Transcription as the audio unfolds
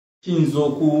Kinzo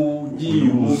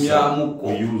kujiyumya muko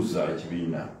kuyuza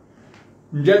ekibina.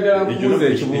 Njagala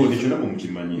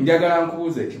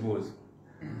nkubuuza ekibuuzo.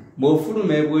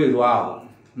 Bw'ofuluma ebweru awo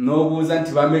n'obuuza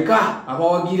nti bameka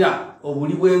abawagira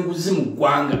Obuli Bwenguzi mu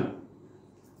ggwanga.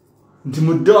 Nti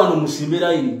mudde wano musimbe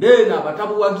layini beena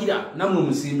abatabuwagira nammwe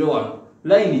musimbe wano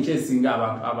layini kyesinga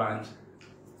abantu abangi.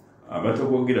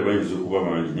 Abatabuwagira bayinza okuba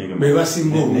bangi be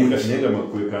basinga obungi.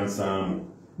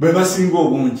 Be basinga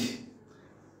obungi.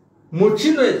 Mu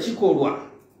kino ekikolwa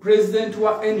President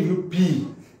wa NUP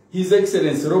His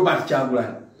Excellency Robert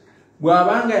Kyagulanyi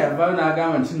bw'abanga yavaayo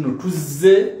n'agamba nti nno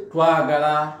tuzze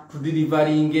twagala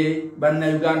tudilivaringe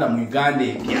bannayuganda mu Uganda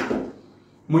empya.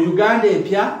 Mu Uganda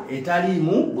empya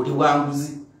etaliimu Obuli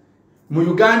Bwenguzi. Mu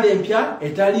Uganda empya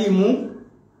etaliimu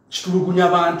kitulugunya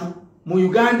bantu. Mu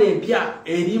Uganda empya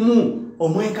erimu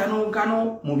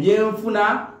omwenkanonkano mu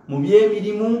byenfuna mu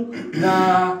byemirimu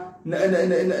na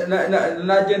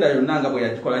agenda yonna nga bwe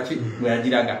yagikola ki bwe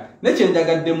yagiraga. Nekye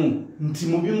njagaddemu nti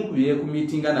mu bimu ku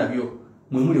byekumiitinga nabyo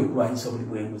mwe muli okulwanyisa Obuli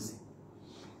Bwenguzi.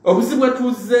 Obuzibu bwe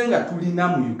tuzze nga tulina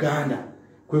mu Uganda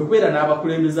kwe kubeera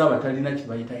n'abakulembeze abatalina kye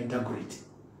bayita integrity.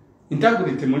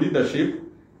 Integrity mu leadership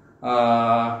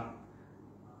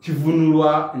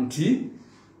kivunulwa nti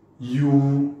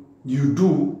you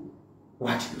do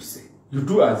what you say. You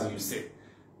do as you say.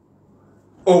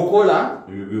 Okola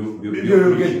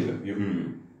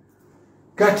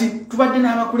kati tubadde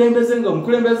n'abakulembeze nga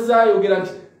omukulembeze ayogera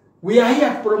nti we are here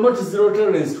to promote zero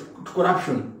tolerance to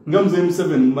corruption nga Mzee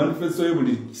Museveni mu manifesto ye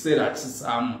buli kiseera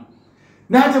akisaamu.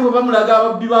 N'ate bwe bamulaga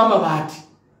ababbi b'amabaati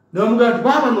n'omugamba nti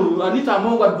baaba no Anita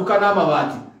Amongo adduka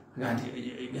n'amabaati nga nti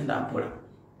genda mpola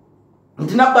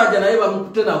nti Nabbanja naye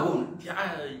bamukute nago nti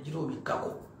gira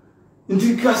obikkako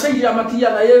nti Kasajja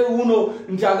Amatiya naye uno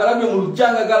nti agalabye mu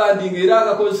lujjanga galandinga era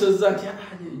agakozesezza nti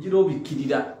gira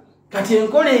obikkirira. Kati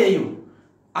enkola eyo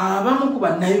abamu ku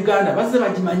bannayuganda bazze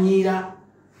bagimanyiira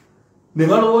ne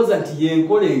balowooza nti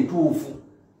yenkola entuufu.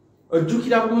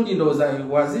 Ojjukira bulungi ndowooza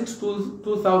was it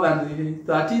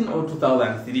 2013 or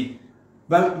 2003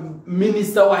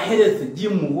 Minister wa Health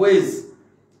Jim Muhwezi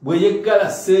bwe yeggala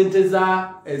ssente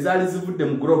ezaali zivudde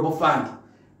mu Global Fund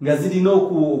nga zirina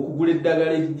okugula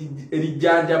eddagala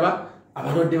erijjanjaba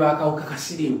abalwadde b'akawuka ka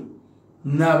siriimu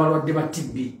n'abalwadde ba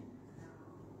TB.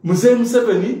 Mzee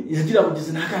Museveni yagira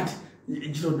bugizi n'aka nti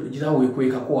gira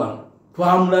weekwekako wano.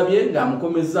 Twamulabye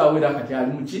ng'amukomezzaawo era kati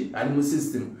ali muki ali mu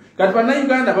system. Kati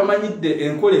bannayuganda bamanyidde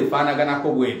enkola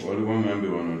efaanaganako bwetyo. Waliwo ngambe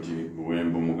wano nti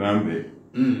Buwembo mugambe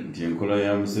nti enkola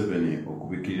ya Museveni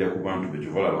okubikirira ku bantu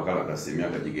bekivala abakalakasa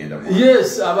emyaka gigenda.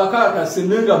 Yes, abakalakasa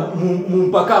nga mu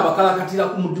mpaka abakalakatira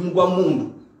ku mudimu gwa mundu.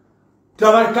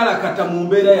 Tabakalakata mu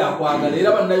mbeera yakwagala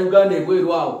era bannayuganda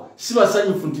ebweru awo si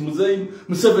basanyufu nti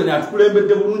Museveni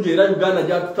atukulembedde bulungi era Uganda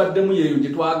gyatutaddemu yeeyo gye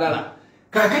twagala.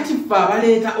 Kakati ffe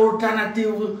abaleeta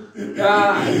alternative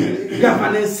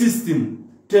governance system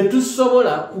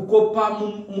tetusobola kukopa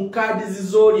mu kaadi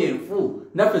zizooli enfu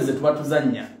naffe ze tuba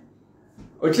tuzannya.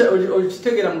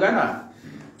 Okitegeera muganda?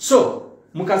 So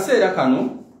mu kaseera kano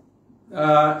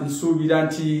nsuubira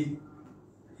nti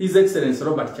His Excellency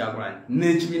Robert Kyagulanyi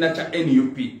n'ekibiina kya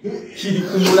NUP kiri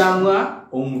ku mulamwa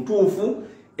omutuufu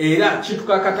era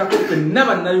kitukakatako ffenna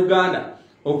bannayuganda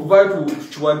okuvaayo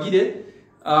tukiwagire.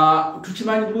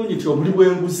 Tukimanyi bulungi nti Obuli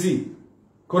Bwenguzi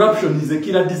corruption is a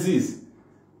killer disease.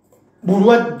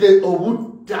 Bulwadde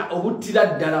obuttira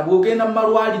ddala bw'ogenda mu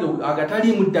malwaliro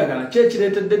agataliimu ddagala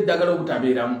kyekireetedde eddagala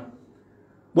obutabeeramu.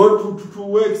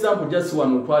 Tuwe example just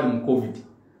wano twali mu COVID.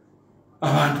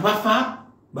 Abantu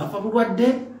bafa bulwadde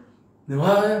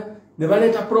ne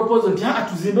baleeta proposal nti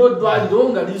tuzimbe eddwaliro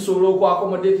nga lisobola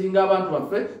okwakomodatinga abantu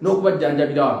baffe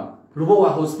n'okubajjanjabira wano. Lubowa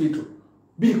Hospital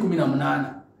 2018.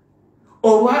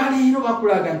 Olwaleero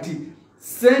bakulaga nti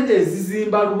sente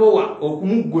ezizimba Lubowa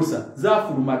okumuggusa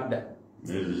zaafuluma dda.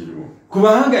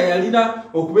 Kubanga yalina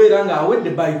okubeera nga awedde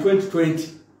by 2020.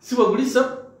 Si bwe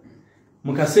gulisa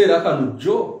mu kaseera kano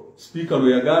Joe Speaker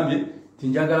lwe yagambye nti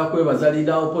njagala kwebaza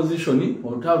leader opposition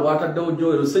olutalo lwataddewo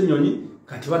Joel Ssenyonyi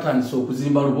kati batandise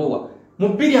okuzimba Lubowa. Mu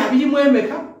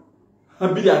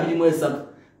 2023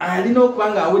 alina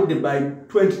okuba nga awedde by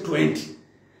 2020.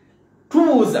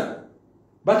 Tubuuza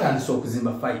batandise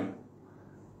okuzimba fine.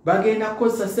 Bagenda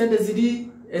kukozesa sente ziri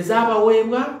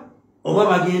ezaabaweebwa oba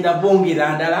bagenda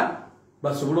bongera ndala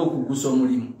basobole okuggusa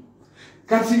omulimu.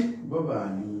 Kati bo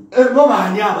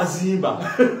baani abazimba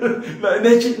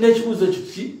n'ekibuuzo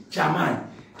kiki kyamaanyi.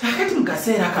 Kakati mu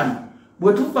kaseera kano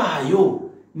bwe tuvaayo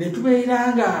ne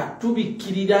tubeera nga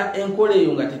tubikkirira enkola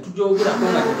eyo nga tetugyogerako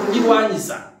nga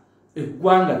tetugirwanyisa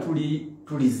eggwanga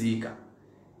tuliziika.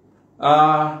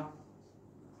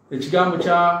 Ekigambo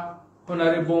kya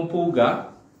Honorable Mpuuga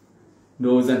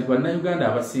ndowooza nti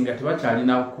bannayuganda abasinga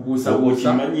tebakyalina kubuusa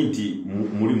okimanyi nti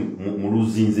mu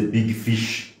luzinze big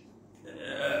fish.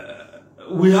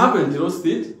 We haven't lost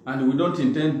it and we don't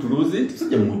intend to lose it.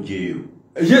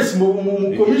 Yes, mu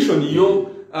commission yo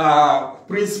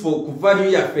principle ku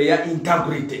value ya fair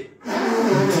integrity.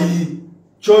 Nti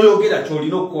kyoyogera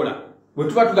kyolina okukola. Bwe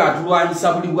tuba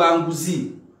tugatulwanyisa buli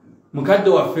bwanguzi mukadde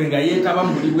waffe nga yeetaba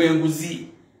mu buli bwenguzi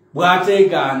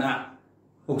bw'ateegaana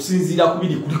okusinziira ku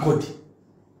biri ku record.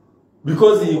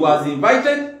 Because he was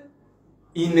invited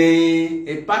in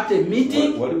a party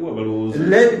meeting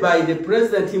led by the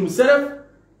president himself.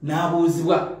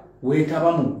 N'abuuzibwa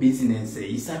weetaba mu business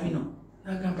eyisa bino.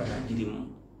 N'agamba nagirimu.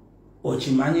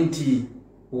 Okimanyi nti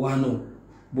wano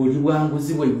buli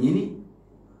bwanguzi bwennyini?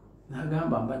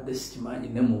 N'agamba mbadde sikimanyi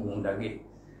ne mu bundage.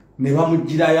 Ne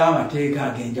bamugirayo amateeka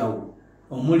ag'enjawulo.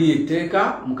 Omuli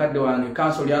etteeka mukadde wange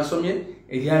council lyasomye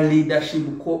erya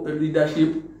leadership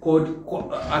code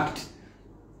act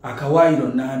akawaayiro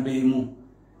nnamba emu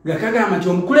nga kagamba nti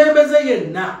omukulembeze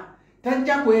yenna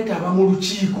tajja kwetaba mu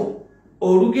lukiiko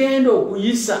olugenda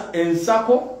okuyisa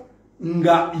ensako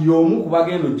nga y'omu ku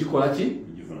bagenda ogikola ki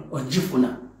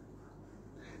ogifuna.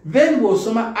 Then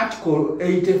bw'osoma article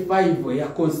 85 ya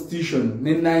constitution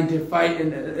ne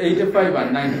 85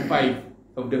 and 95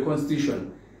 of the constitution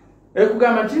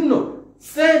ekugamba nti nno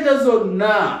sente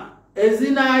zonna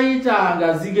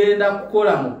ezinaayitanga zigenda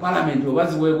kukola mu parliament oba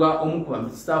ziweebwa omu ku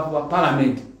staff ba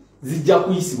parliament zijja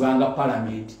kuyisibwanga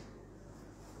parliament.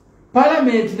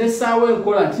 Parliament ne saawa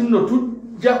enkola nti nno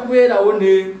tujja kubeerawo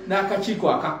n'akakiiko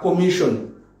aka commission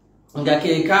nga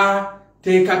keeka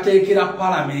teekateekera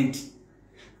parliament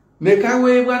ne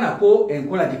kaweebwa nako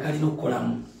enkola gye kalina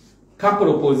okukolamu.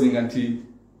 Kaporopozinga nti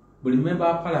buli member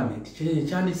wa parliament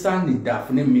kyandisaanidde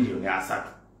afune miliyoni 3,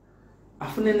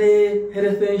 afune ne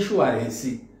health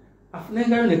insurance, afune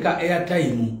ngayo ne ka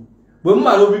airtime. Bwe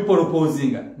mumala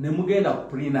obiporopozinga ne mugenda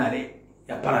ku plenary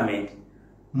ya parliament,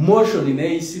 motion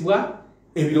neeyisibwa,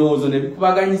 ebirowoozo ne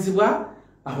bikubaganyizibwa,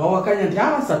 abawakanya nti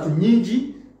 3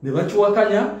 nyingi ne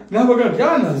bakiwakanya,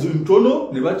 n'abagamba nti nazo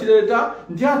ntono ne bakireeta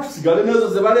nti tusigale nezo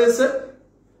ze baleese,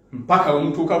 mpaka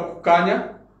omutuuka kukanya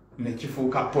ne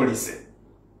kifuuka police.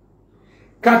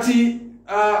 Kati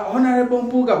Honorable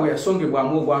Mpuuga bwe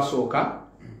yasongebwamu obwasooka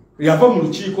yava mu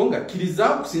lukiiko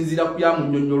ng'akkiriza okusinziira ku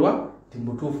byamunnyonnyolwa nti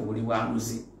mubutuufu buli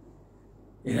bwanguzi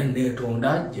era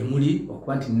neetonda gye muli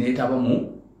okuba nti neetaba mu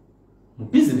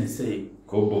bizinesi eyo.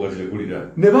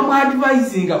 Ne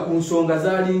bamuadvisinga ku nsonga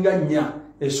zaalinga nnya.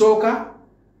 Esooka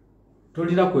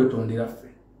tolina kwetondera ffe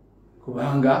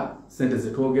kubanga sente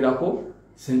ze twogerako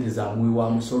sente za muwi wa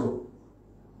musolo,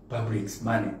 public's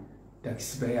money,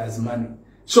 taxpayers' money.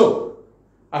 So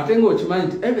ate ng'okimanyi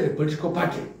nti every political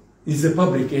party is a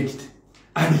public entity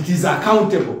and it is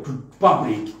accountable to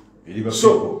public.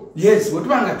 So yes,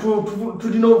 bwetubanga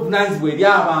tulina obuvunaanyizibwa eri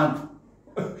abantu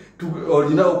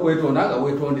olina okwetonda nga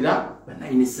weetondera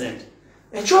bannayini sente.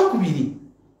 Ekyokubiri,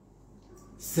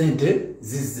 sente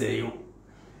zizzeeyo.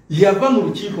 Yava mu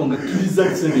lukiiko nga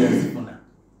kkiriza sente yazifuna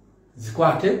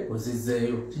zikwate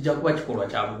ozizzeeyo, kijja kuba kikolwa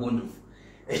kya bugunjufu.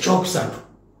 Ekyokusatu,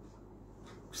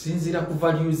 kusinziira ku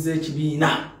values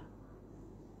z'ekibiina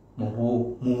mu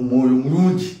mwoyo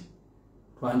mulungi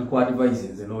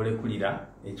twandikwadvisinze n'olekulira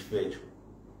ekifo ekyo.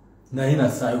 Naye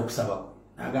nasaayo okusaba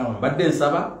n'agamba mbadde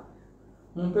nsaba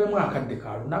mumpeemu akadde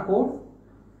ka lunaku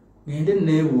ngende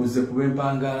neebuuze ku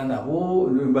b'empangaala nabo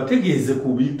mbategeeze ku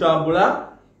bitambula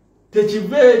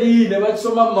tekiva eri ne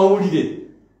bakisoma mu mawulire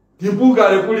Mpuuga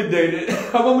alekulidde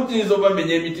abamutiiza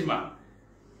obamenya emitima.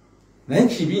 Naye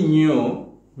kibi nnyo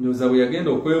ndowooza bwe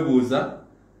yagenda okwebuuza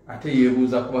ate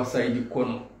yeebuuza ku basayidi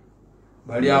kkono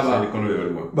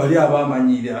bali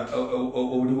abamanyira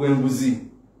Obuli Bwenguzi.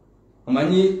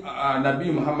 Omanyi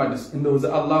Nabi Muhammad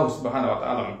ndowooza Allah subhanahu wa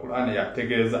ta'ala mu Qur'an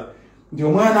yategeeza nti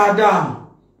omwana Adamu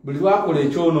buli lwakola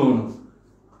ekyonoono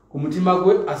ku mutima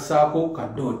gwe assaako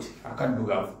kaddooti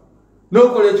akaddugavu.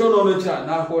 N'okola ekyonoono ekirala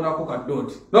n'akoonako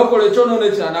kaddooti. N'okola ekyonoono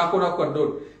ekirala n'akoonako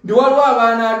kaddooti. Ndi waliwo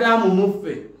abaana Adamu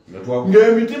muffe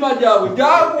ng'emitima gyabwe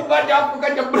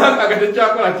gyakuka bulaka nga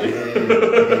tekyakola ki.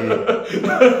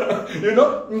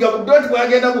 Nga buddooti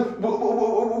bwagenda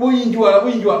buyinjwala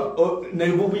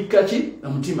ne bubikka ki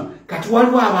omutima. Kati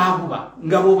waliwo abaaguba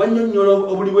nga bw'obannyonnyola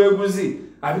Obuli Bwenguzi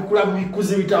abikula mu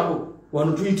bikuzi bitabo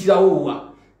wano tuyitirawo wa.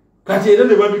 Kati era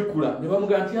ne babikula ne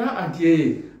bamugamba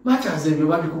nti Mathias ebyo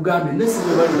babikugambye ne si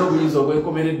bwe balina obuyinza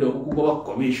obwekomeredde okukugoba ku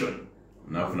commission.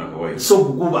 So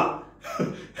kukuba.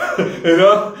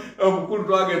 Era omukulu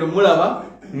twagenda omulaba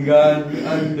nga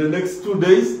the next 2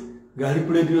 days ng'ali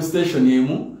ku radio station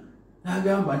emu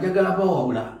n'agamba njagala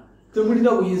bawawula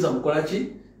temulina buyinza bukola ki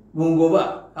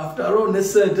bungoba after all ne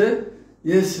sente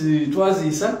yes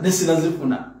twazisa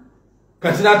nesinazifuna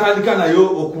kati natandika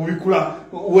nayo okubikula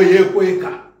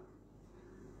weyekweka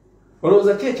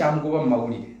olowooza ki ekyamugoba mu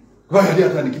mawulire kuba yali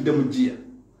atandikidde mu jjiya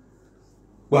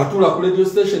bw'atuula ku radio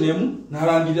station emu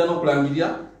n'alangirira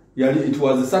n'okulangirira yali it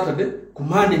was a Saturday ku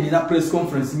Monday nina press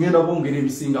conference ngenda bongera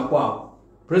ebisinga kwabo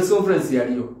press conference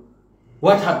yaliyo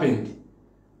what happened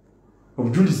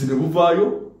obujulizi ne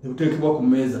buvaayo ne buteekebwa ku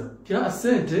mmeeza kira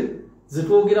sente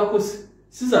zetwogerako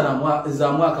si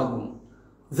za mwaka guno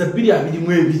za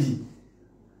 2022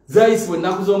 zayisibwa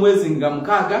ennaku z'omwezi nga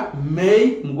 6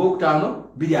 May mu Gwokutaano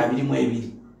 2022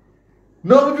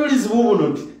 n'obujulizi bubuno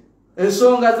nti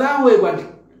ensonga zaweebwa nti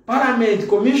Parliament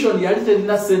Commission yali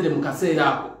terina ssente mu kaseera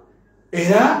ako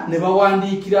era ne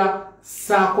bawandiikira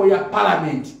saako ya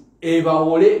Parliament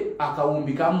ebawole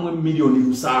akawumbi kamwe miliyoni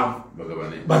 7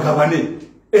 bagabane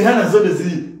era nazo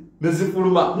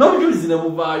nezifuluma n'obujulizi ne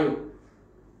buvaayo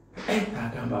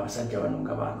agamba abasajja bano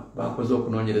nga bano bakoze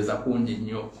okunoonyereza kungi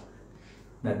nnyo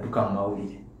nadduka mu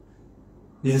mawulire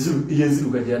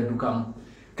yenziruka gye yaddukamu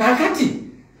kaakati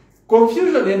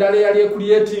confusion endala eyali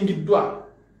ecreatingiddwa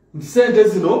nti sente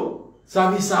zino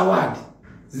service award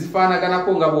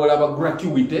zifaanaganako nga bw'olaba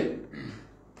gratuity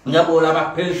nga bw'olaba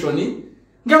pensioni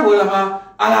nga bw'olaba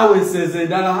allowances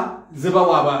endala ze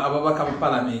bawa ababaka ba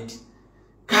Parliament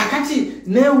kaakati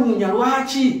neewuunya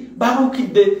lwaki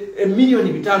babuukidde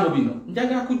miliyoni 5 bino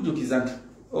njagala kujjukiza nti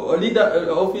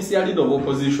office ya leader of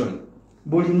opposition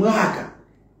buli mwaka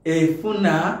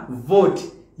efuna vote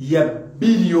ya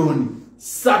billioni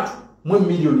 3 mu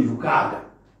miliyoni 6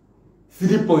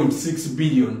 3.6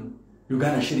 billion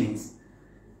Uganda shillings.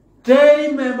 Teri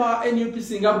member NUP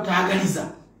singa butagaliza.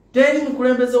 Teri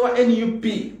mukulembeze wa NUP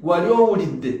wali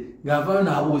owulidde ng'avaayo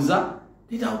n'abuuza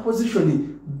leader opposition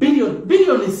billion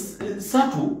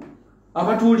 3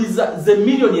 abatuuliza ze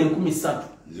miliyoni 13.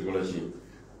 Zikola ki?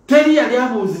 Teri yali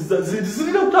abuuziza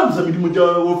zirina okutambuza mirimu gya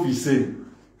ofiisi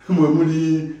mwe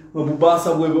muli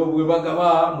Mubasa bwe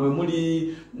bagaba mwe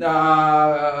muli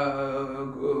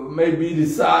maybe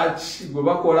research gwe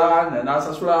bakola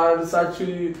n'asasula research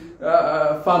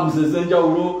farms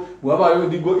ezenjawulo wabayo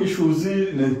legal issues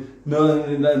na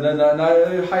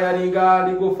hiring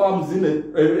legal farms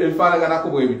efaanaganako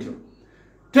bwe bityo.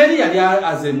 Teri yali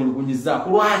azemulugunyiza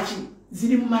kulwaki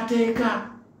ziri mu mateeka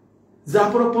za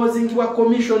proposing wa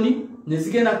commission ne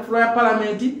zigenda ku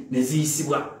Parliament ne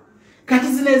ziyisibwa. Kati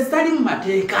zine zitali mu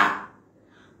mateeka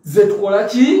zetukola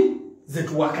ki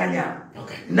zetuwakanya.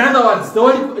 In other words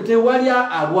tewali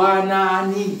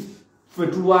alwanaani ffe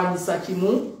tulwanyisa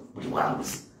kimu buli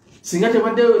bwanguzi singa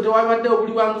tewabadde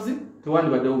obuli bwanguzi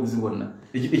tewandibadde obuzi bwonna.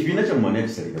 Ekibiina kya mwana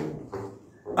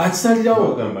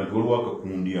akisalirawo agamba nti waliwo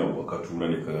akakundi awo wakatuula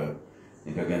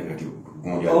nekagamba kati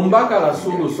omubaka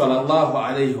Rasulu sallallahu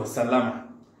alayhi wasallama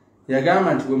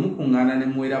yagamba nti bwe mukuŋŋaana ne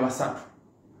muwera basatu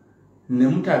ne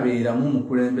mutabeeramu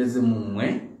mukulembeze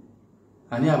mummwe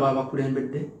ani aba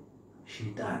abakulembedde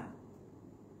shitaani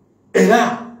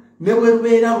era ne bwe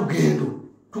lubeera lugendo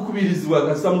tukubirizibwa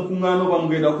kasita mukuŋŋaana oba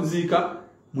mugenda kuziika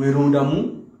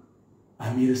mwerondamu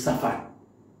amiru safari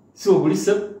si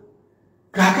obulise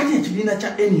kaakati ekibiina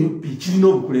kya NUP kirina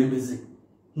obukulembeze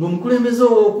ng'omukulembeze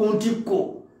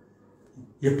ow'okuntikko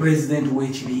ye pulezidenti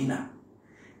w'ekibiina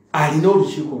alina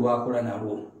olukiiko lwakola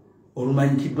nalwo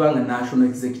olumanyikiddwa nga National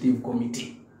Executive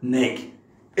Committee NEC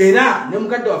era ne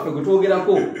mukadde waffe gwe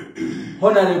twogerako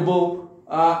Honorable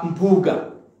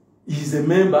Mpuuga is a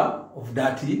member of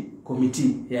that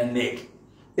committee ya NEC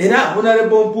era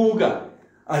Honorable Mpuuga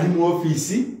ali mu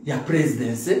office ya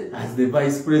presidency as the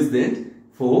vice president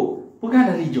for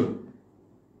Buganda region.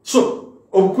 So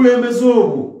obukulembeze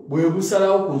obwo bwe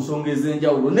busalawo ku nsonga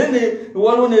ez'enjawulo nene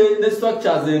waliwo ne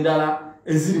structures endala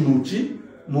eziri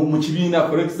mu kibiina.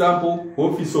 For example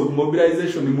office of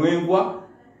mobilization mwengwa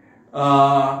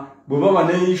bwe baba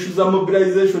ne issue za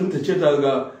mobilization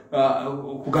tekyetaaga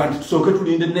kuganti tusooke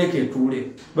tulinde NEC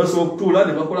etuule basobola okutuula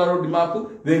ne bakola road map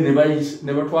then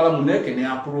ne batwala mu NEC ne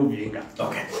approvinga.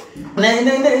 Okay.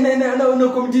 No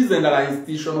committees endala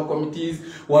institutional committees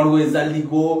waliwo eza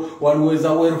legal waliwo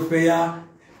eza welfare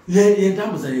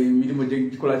yentambuza emirimu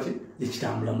gikola ki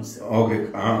ekitambula mu ssebo. Okay.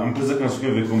 Mpeza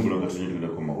kansuke vekumbula nga tunyitulira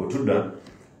koma otudda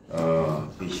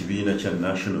ekibiina kya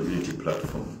National Unity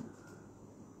Platform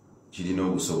kirina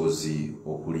obusobozi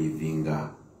okulivinga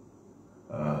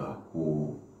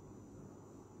ku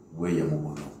bweyamo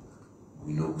buno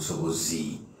bulina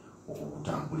obusobozi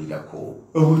okukutambulirako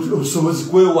obusobozi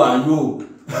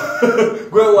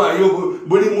gwewaayo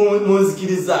buli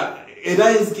munzikiriza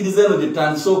era enzikiriza eno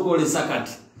gyetandise okwolesa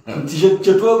kati nti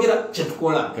kyetwogera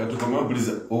kyetukola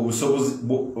katukamabuliriza obusobozi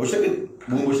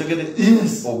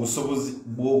obusobozi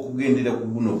bw'okugendera ku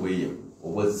buno bweyamo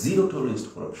obwa zero tolerance to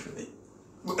corruption.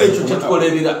 Ekyo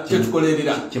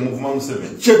kyetukolerera Kyemuvuma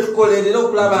Museveni. Kyetukolerera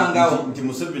okulaba ngawo nti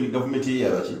Museveni government ye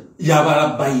yabaki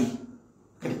yabalabbayi.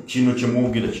 Kino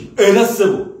kyemwogera kino. Era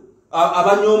ssebo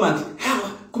abanyooma nti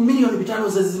ku miliyoni 5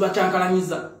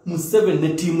 zezibakyankalanyiza Museveni ne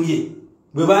ttiimu ye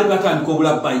bwe baali batandika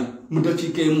obulabbayi mu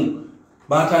ddakiika emu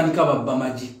batandika babba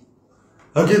magi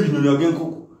ag'ebinyonyi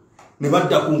ag'enkoko ne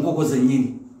badda ku nkoko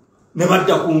zennyini ne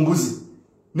badda ku mbuzi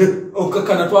ne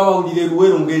okakkana twabawulira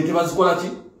eruwero ng'ente bazikola ki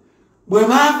bwe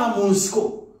baava mu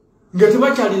nsiko nga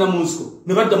tebakyalina mu nsiko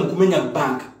ne badda mu kumenya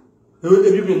banka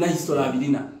ebyo byonna history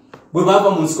abirina bwe baava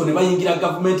mu nsiko ne bayingira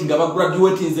gavumenti nga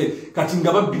bagraduatinze kati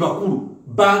nga babbi bakulu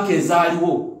banka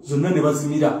ezaaliwo zonna ne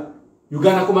bazimira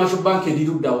Uganda Commercial Bank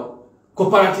eriruddawa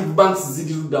Cooperative Banks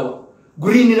ziriruddawa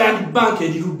Greenland Bank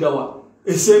eriruddawa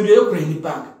esembye yo Green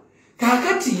Bank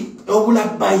kakati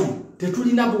obulabbayi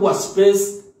tetulina buwa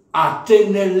space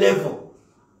atene level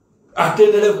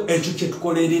ekyo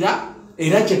kyetukolerera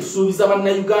era kyetusuubiza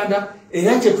bannayuganda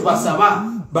era kyetubasaba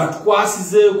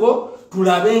batukwasizeeko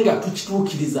tulabe nga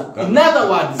tukituukiriza. In other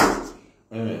words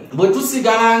bwe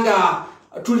tusigala nga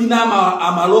tulina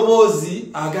amaloboozi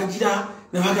agagira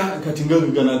kati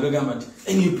ngagana agagamba nti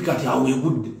NUP kati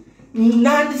aweegudde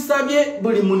nandisabye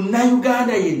buli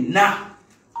munnayuganda yenna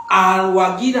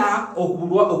awagira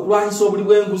okulwanyisa obuli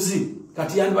bw'enguzi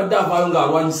kati yandibadde avaayo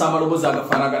ng'alwanyisa amaloboozi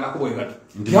agafaanaganako bwe gati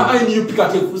NUP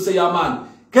kati efuuse y'amaanyi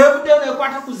kevudde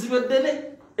neekwata ku zibe ddene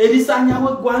erisanyawo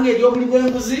eggwanga ery'obuli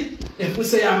bw'enguzi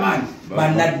efuuse y'amaanyi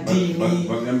bannaddiini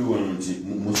bagambi wano nti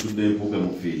musudde Mpuuga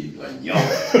mufiirirwa nnyo.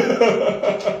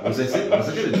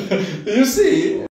 You see